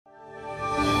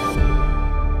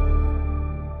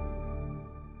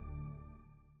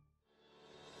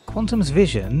Quantum's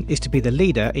vision is to be the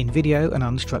leader in video and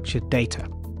unstructured data.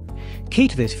 Key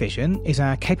to this vision is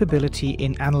our capability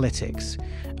in analytics,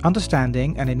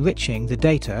 understanding and enriching the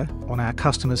data on our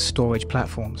customers' storage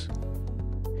platforms.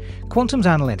 Quantum's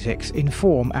analytics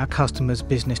inform our customers'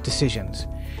 business decisions,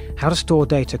 how to store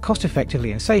data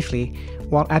cost-effectively and safely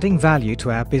while adding value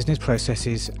to our business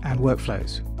processes and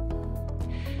workflows.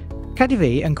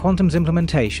 CatDV and Quantum's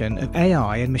implementation of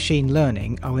AI and machine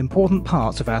learning are important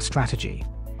parts of our strategy.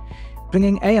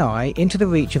 Bringing AI into the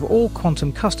reach of all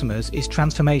Quantum customers is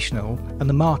transformational, and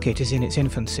the market is in its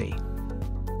infancy.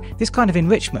 This kind of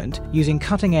enrichment, using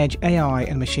cutting-edge AI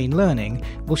and machine learning,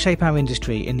 will shape our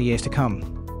industry in the years to come.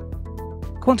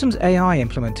 Quantum's AI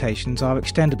implementations are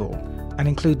extendable and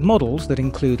include models that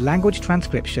include language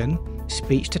transcription,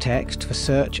 speech-to-text for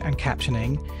search and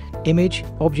captioning, image,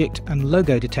 object and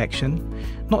logo detection,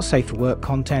 not safe for work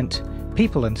content,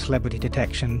 people and celebrity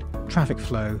detection, traffic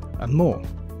flow, and more.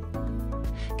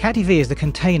 CatDV is the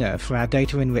container for our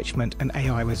data enrichment and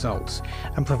AI results,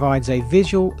 and provides a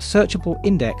visual, searchable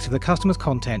index of the customer's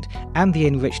content and the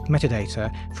enriched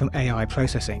metadata from AI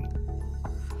processing.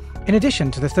 In addition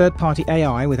to the third-party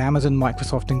AI with Amazon,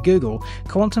 Microsoft and Google,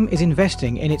 Quantum is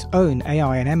investing in its own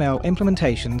AI and ML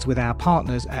implementations with our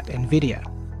partners at NVIDIA.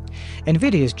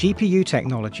 NVIDIA's GPU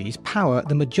technologies power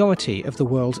the majority of the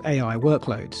world's AI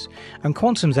workloads, and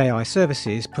Quantum's AI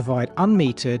services provide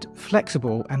unmetered,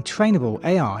 flexible and trainable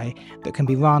AI that can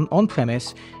be run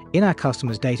on-premise, in our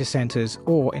customers' data centers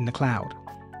or in the cloud.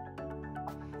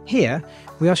 Here,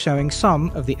 we are showing some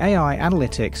of the AI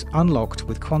analytics unlocked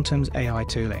with Quantum's AI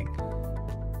tooling.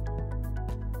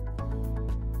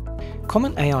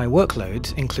 Common AI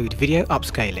workloads include video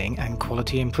upscaling and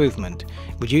quality improvement,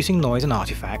 reducing noise and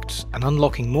artifacts, and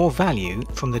unlocking more value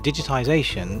from the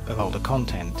digitization of older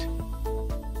content.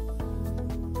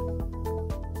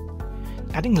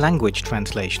 Adding language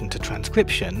translation to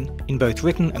transcription, in both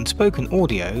written and spoken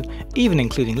audio, even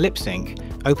including lip sync,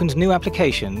 opens new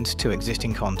applications to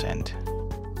existing content.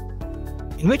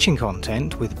 Enriching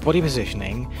content with body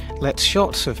positioning lets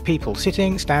shots of people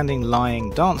sitting, standing, lying,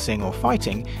 dancing or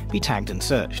fighting be tagged and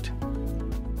searched.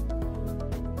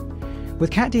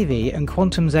 With CatDV and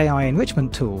Quantum's AI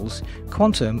enrichment tools,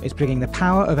 Quantum is bringing the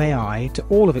power of AI to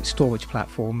all of its storage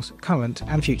platforms, current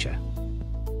and future.